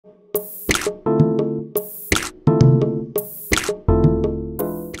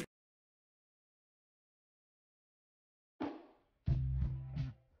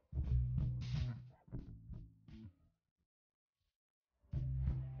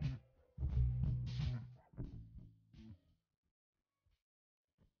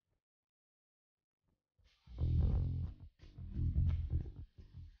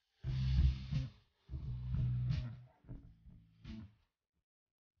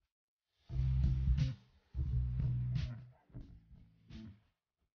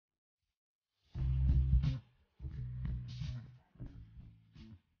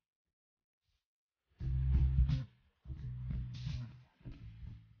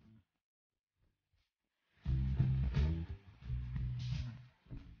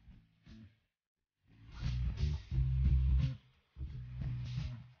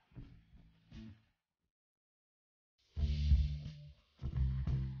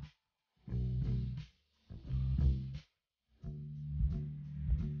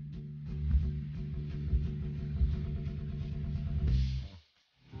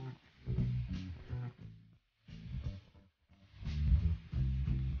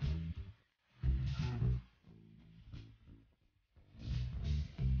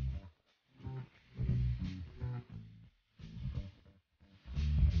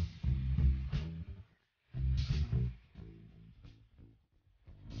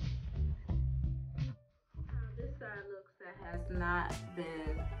has not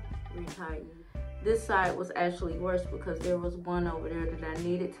been retightened. This side was actually worse because there was one over there that I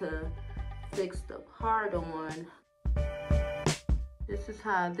needed to fix the part on. This is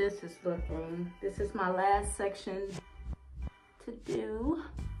how this is looking. This is my last section to do.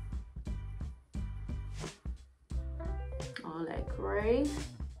 All that gray.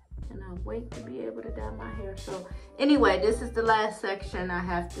 And I wait to be able to dye my hair. So anyway, this is the last section I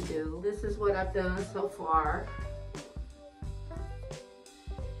have to do. This is what I've done so far.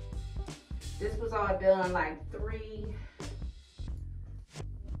 This was all done like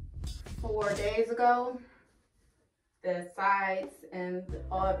 4 days ago. The sides and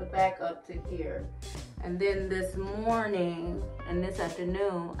all the back up to here. And then this morning and this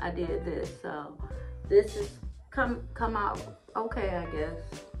afternoon, I did this. So this is come out okay, I guess.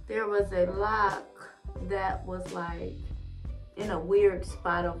 There was a lock that was like in a weird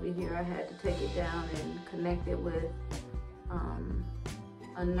spot over here. I had to take it down and connect it with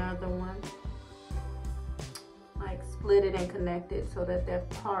another one. Like split it and connect it so that that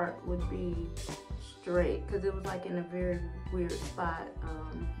part would be straight, because it was like in a very weird spot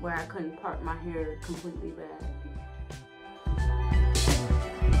where I couldn't part my hair completely back.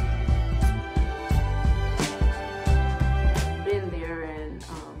 Been there and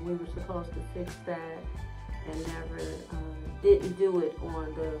we were supposed to fix that and never didn't do it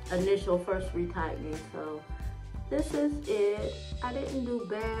on the initial first retightening. So this is it. I didn't do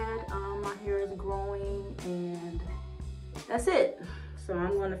bad. My hair is growing and that's it. So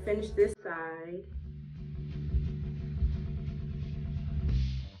I'm going to finish this side.